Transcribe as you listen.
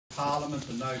Parliament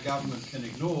and no government can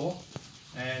ignore.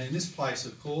 And in this place,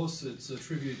 of course, it's a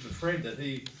tribute to Fred that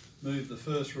he moved the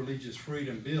first religious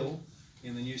freedom bill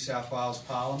in the New South Wales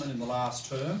Parliament in the last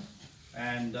term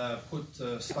and put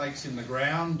stakes in the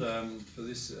ground for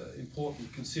this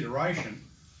important consideration.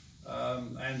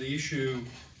 And the issue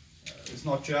is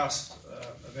not just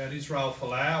about Israel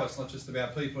Folau, it's not just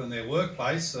about people in their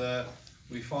workplace.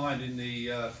 We find in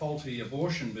the faulty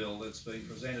abortion bill that's been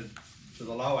presented to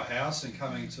the lower house and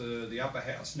coming to the upper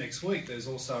house next week, there's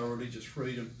also a religious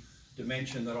freedom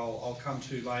dimension that I'll come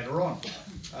to later on.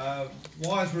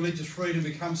 Why has religious freedom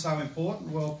become so important?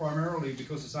 Well, primarily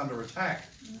because it's under attack.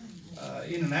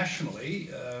 Internationally,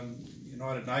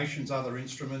 United Nations, other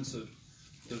instruments have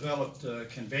developed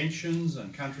conventions,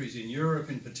 and countries in Europe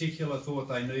in particular thought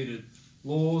they needed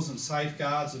laws and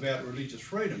safeguards about religious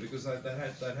freedom because they'd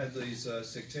had these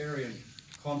sectarian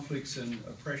conflicts and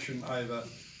oppression over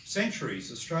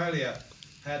centuries. Australia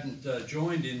hadn't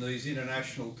joined in these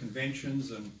international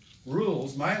conventions and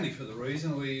rules, mainly for the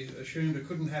reason we assumed it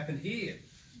couldn't happen here.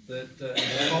 That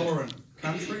in a tolerant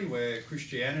country where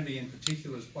Christianity in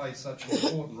particular has played such an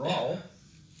important role,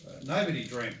 nobody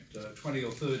dreamt 20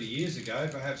 or 30 years ago,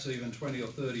 perhaps even 20 or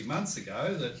 30 months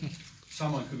ago, that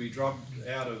someone could be drubbed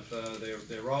out of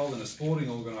their role in a sporting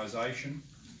organisation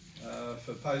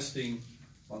for posting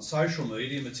on social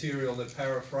media material that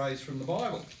paraphrased from the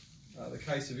Bible. The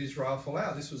case of Israel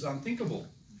Folau, this was unthinkable.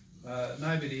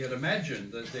 Nobody had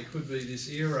imagined that there could be this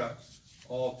era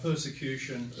of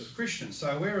persecution of Christians.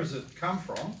 So where has it come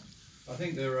from? I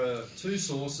think there are two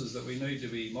sources that we need to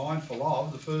be mindful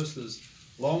of. The first is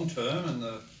long term and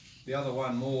the other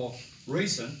one more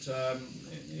recent.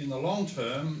 In the long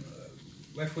term,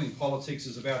 left-wing politics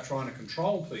is about trying to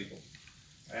control people.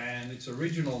 And its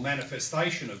original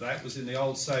manifestation of that was in the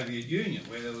old Soviet Union,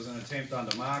 where there was an attempt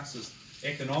under Marxist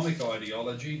economic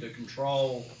ideology to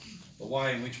control the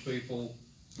way in which people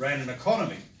ran an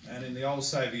economy. And in the old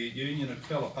Soviet Union it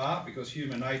fell apart because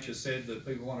human nature said that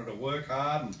people wanted to work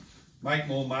hard and make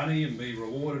more money and be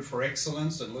rewarded for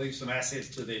excellence and leave some assets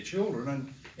to their children,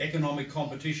 and economic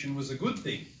competition was a good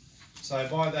thing. So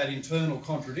by that internal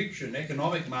contradiction,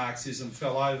 economic Marxism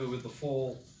fell over with the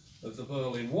fall of the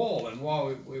Berlin Wall. And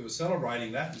while we were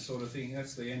celebrating that and sort of thinking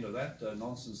that's the end of that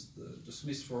nonsense,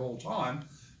 dismissed for all time,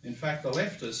 in fact, the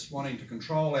leftists, wanting to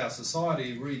control our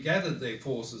society, regathered their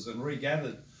forces and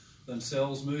regathered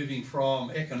themselves, moving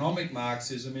from economic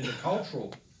Marxism into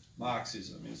cultural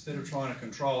Marxism. Instead of trying to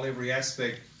control every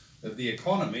aspect of the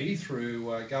economy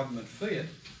through government fiat,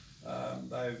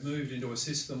 they've moved into a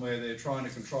system where they're trying to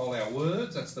control our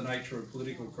words. That's the nature of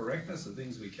political correctness, the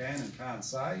things we can and can't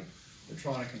say. They're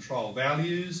trying to control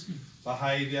values,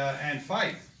 behaviour and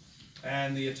faith.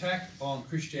 And the attack on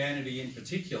Christianity in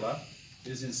particular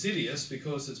is insidious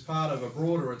because it's part of a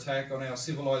broader attack on our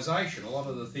civilisation. A lot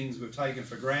of the things we've taken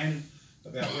for granted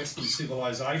about Western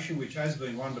civilisation, which has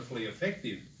been wonderfully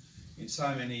effective in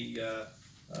so many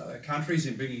countries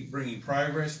in bringing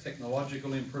progress,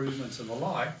 technological improvements and the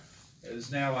like,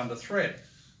 is now under threat.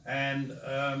 And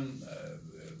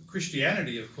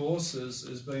Christianity, of course,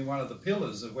 has been one of the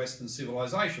pillars of Western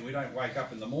civilisation. We don't wake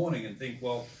up in the morning and think,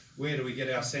 well, where do we get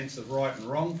our sense of right and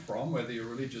wrong from, whether you're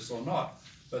religious or not?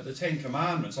 But the Ten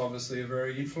Commandments obviously are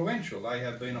very influential. They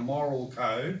have been a moral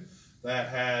code that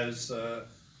has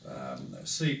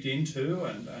seeped into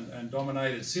and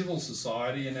dominated civil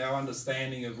society in our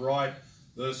understanding of right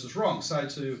versus wrong. So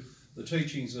to the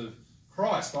teachings of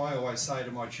Christ, I always say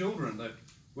to my children that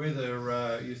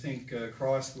whether you think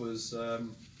Christ was,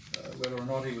 whether or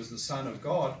not he was the Son of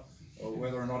God, or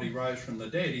whether or not he rose from the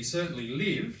dead, he certainly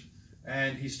lived,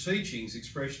 and his teachings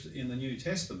expressed in the New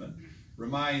Testament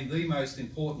remain the most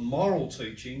important moral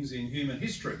teachings in human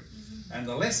history. And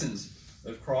the lessons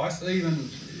of Christ, even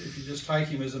if you just take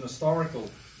him as an historical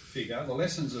figure, the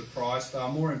lessons of Christ are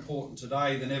more important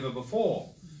today than ever before.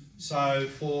 So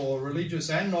for religious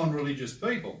and non-religious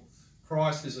people,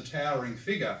 Christ is a towering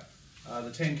figure.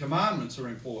 The Ten Commandments are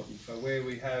important for where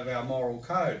we have our moral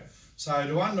code. So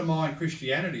to undermine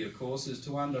Christianity, of course, is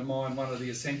to undermine one of the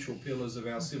essential pillars of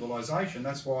our civilisation.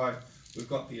 That's why we've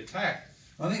got the attack.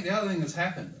 I think the other thing that's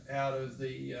happened out of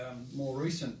the more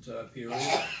recent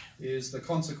period is the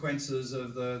consequences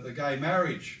of the gay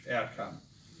marriage outcome.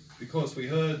 Because we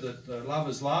heard that love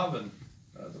is love, and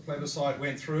the plebiscite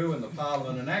went through and the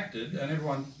Parliament enacted, and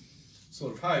everyone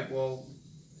sort of hoped, well,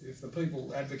 if the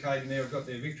people advocating there have got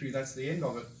their victory, that's the end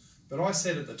of it. But I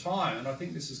said at the time, and I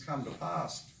think this has come to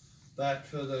pass, that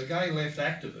for the gay left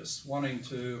activists wanting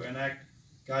to enact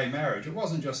gay marriage, it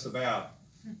wasn't just about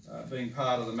being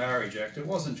part of the Marriage Act. It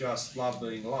wasn't just love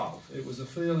being love. It was a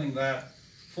feeling that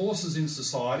forces in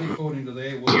society, according to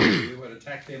their worldview, had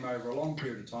attacked them over a long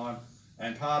period of time,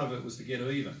 and part of it was to get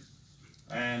even.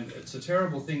 And it's a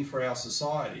terrible thing for our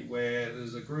society where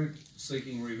there's a group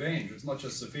seeking revenge. It's not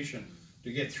just sufficient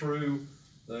to get through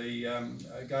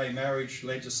the gay marriage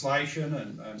legislation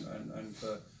and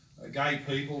for gay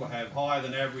people to have higher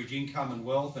than average income and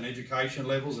wealth and education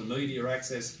levels and media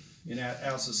access in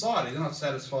our society. They're not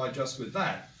satisfied just with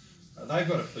that. They've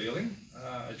got a feeling,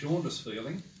 a jaundiced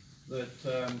feeling, that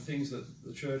things that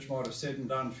the church might have said and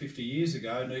done 50 years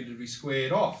ago need to be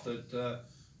squared off, that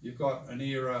you've got an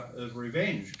era of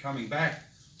revenge coming back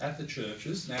at the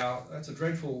churches. Now, that's a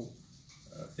dreadful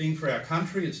thing for our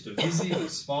country. It's divisive,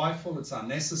 it's spiteful, it's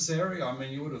unnecessary. I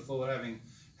mean, you would have thought, having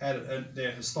had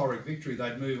their historic victory,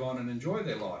 they'd move on and enjoy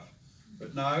their life.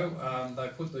 But no, they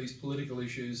put these political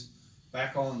issues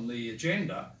back on the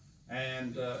agenda,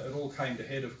 and it all came to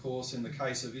head, of course, in the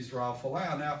case of Israel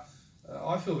Folau. Now,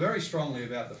 I feel very strongly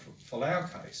about the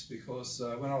Folau case because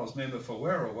when I was member for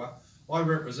Werriwa, I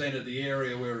represented the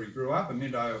area where he grew up, a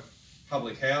Minto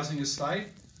public housing estate,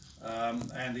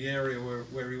 and the area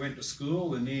where he went to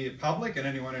school, the near public, and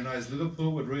anyone who knows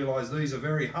Liverpool would realise these are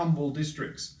very humble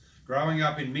districts. Growing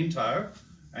up in Minto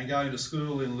and going to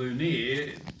school in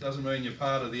Lunier doesn't mean you're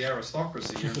part of the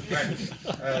aristocracy. You're in fact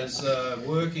as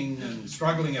working and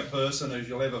struggling a person as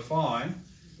you'll ever find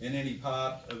in any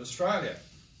part of Australia.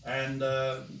 And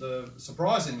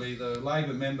surprisingly, the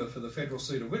Labor member for the federal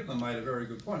seat of Whitlam made a very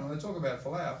good point. When they talk about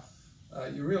Folau,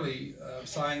 you're really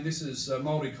saying this is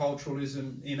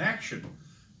multiculturalism in action.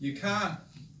 You can't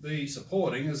be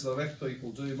supporting, as the left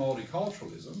people do,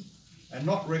 multiculturalism and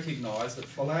not recognise that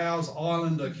Folau's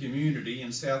Islander community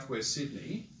in southwest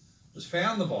Sydney has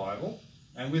found the Bible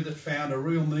and with it found a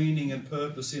real meaning and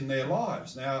purpose in their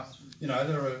lives. Now, you know,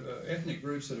 there are ethnic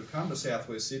groups that have come to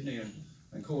southwest Sydney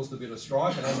and caused a bit of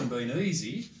strife. It hasn't been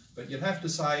easy, but you'd have to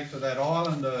say for that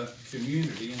Islander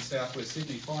community in southwest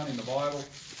Sydney, finding the Bible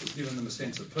has given them a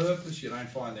sense of purpose. You don't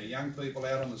find their young people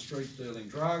out on the streets dealing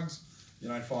drugs. You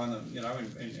don't find them, you know,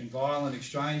 in violent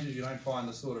exchanges. You don't find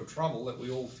the sort of trouble that we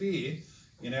all fear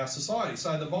in our society.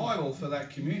 So the Bible for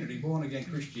that community, born-again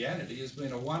Christianity, has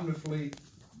been a wonderfully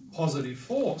positive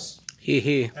force. Hear,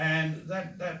 hear. And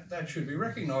that should be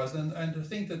recognised. And to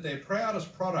think that their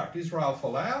proudest product, Israel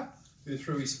Folau, who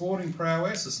through his sporting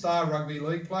prowess, a star rugby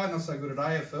league player, not so good at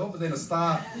AFL, but then a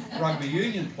star rugby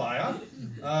union player,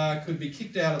 could be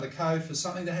kicked out of the code for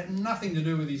something that had nothing to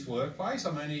do with his workplace.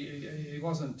 I mean, he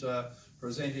wasn't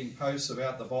presenting posts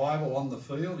about the Bible on the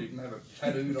field. He didn't have it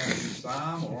tattooed on his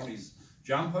arm or on his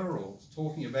jumper or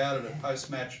talking about it at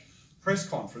post-match press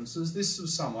conferences. This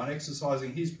was someone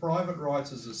exercising his private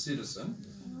rights as a citizen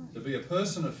to be a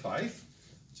person of faith,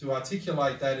 to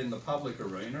articulate that in the public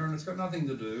arena, and it's got nothing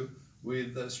to do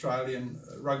with the Australian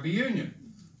rugby union.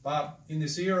 But in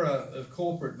this era of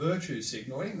corporate virtue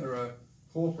signalling, there are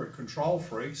corporate control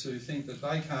freaks who think that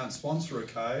they can't sponsor a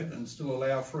code and still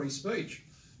allow free speech.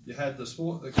 You had the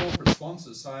corporate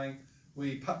sponsors saying,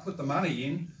 we put the money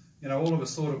in, you know, all of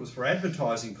us thought it was for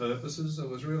advertising purposes. It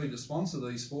was really to sponsor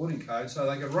these sporting codes so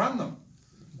they could run them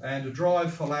and to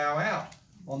drive Folau out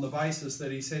on the basis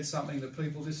that he said something that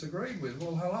people disagreed with.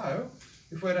 Well, hello,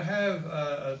 if we're to have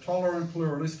a tolerant,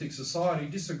 pluralistic society,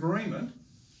 disagreement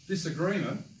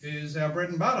is our bread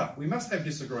and butter. We must have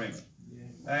disagreement. Yeah.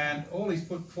 And all he's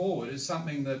put forward is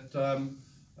something that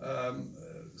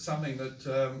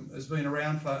has been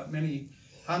around for many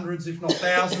hundreds, if not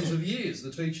thousands of years,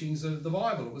 the teachings of the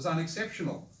Bible. It was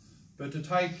unexceptional. But to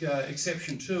take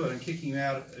exception to it and kick him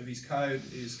out of his code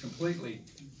is completely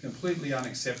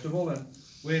unacceptable. And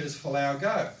where does Folau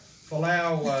go?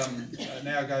 Folau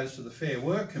now goes to the Fair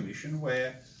Work Commission,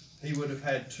 where he would have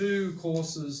had 2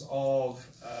 courses of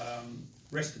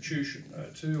restitution,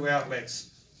 2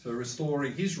 outlets for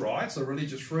restoring his rights, a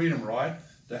religious freedom right,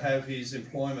 to have his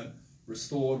employment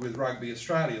restored with Rugby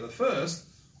Australia. The first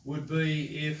would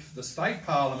be if the state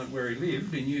parliament where he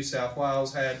lived in New South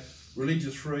Wales had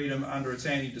religious freedom under its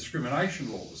anti-discrimination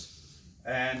laws.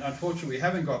 And unfortunately we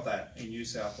haven't got that in New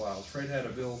South Wales. Fred had a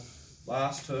bill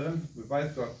last term. We've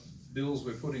both got bills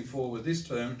we're putting forward this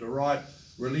term to write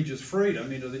religious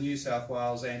freedom into the New South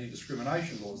Wales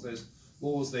anti-discrimination laws. There's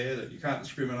laws there that you can't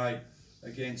discriminate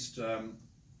against people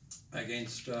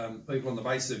on the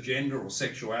basis of gender or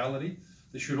sexuality.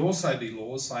 There should also be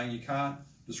laws saying you can't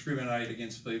discriminate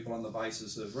against people on the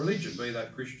basis of religion, be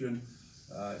that Christian,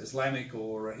 Islamic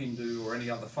or Hindu or any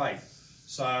other faith.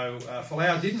 So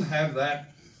Folau didn't have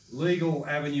that legal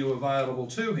avenue available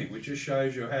to him, which just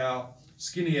shows you how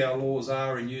skinny our laws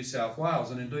are in New South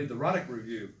Wales. And indeed the Ruddock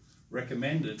Review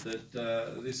recommended that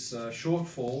this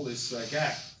shortfall, this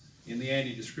gap in the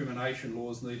anti-discrimination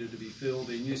laws needed to be filled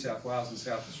in New South Wales and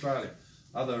South Australia.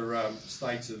 Other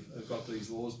states have got these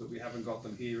laws, but we haven't got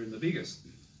them here in the biggest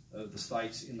of the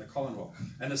states in the Commonwealth.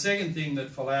 And the second thing that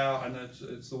Folau, and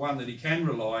it's the one that he can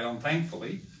rely on,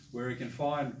 thankfully, where he can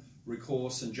find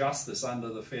recourse and justice under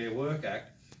the Fair Work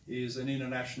Act, is an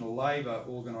international labour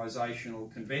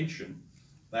organisational convention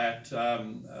that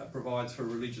provides for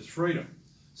religious freedom.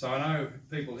 So I know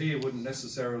people here wouldn't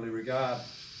necessarily regard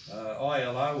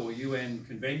ILO or UN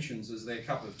conventions as their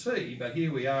cup of tea, but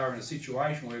here we are in a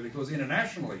situation where, because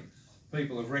internationally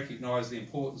people have recognised the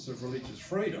importance of religious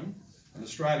freedom, and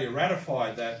Australia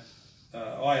ratified that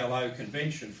ILO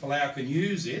convention, Folau can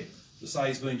use it to say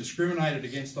he's been discriminated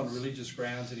against on religious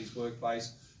grounds in his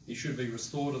workplace. He should be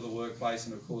restored to the workplace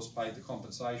and, of course, paid the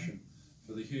compensation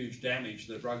for the huge damage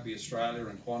that Rugby Australia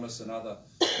and Qantas and other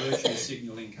virtue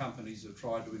signalling companies have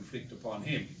tried to inflict upon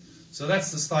him. So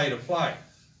that's the state of play.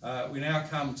 We now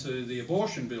come to the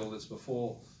abortion bill that's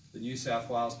before the New South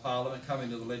Wales Parliament, coming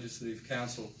to the Legislative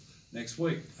Council next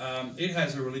week. It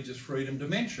has a religious freedom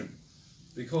dimension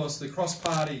because the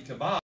cross-party cabal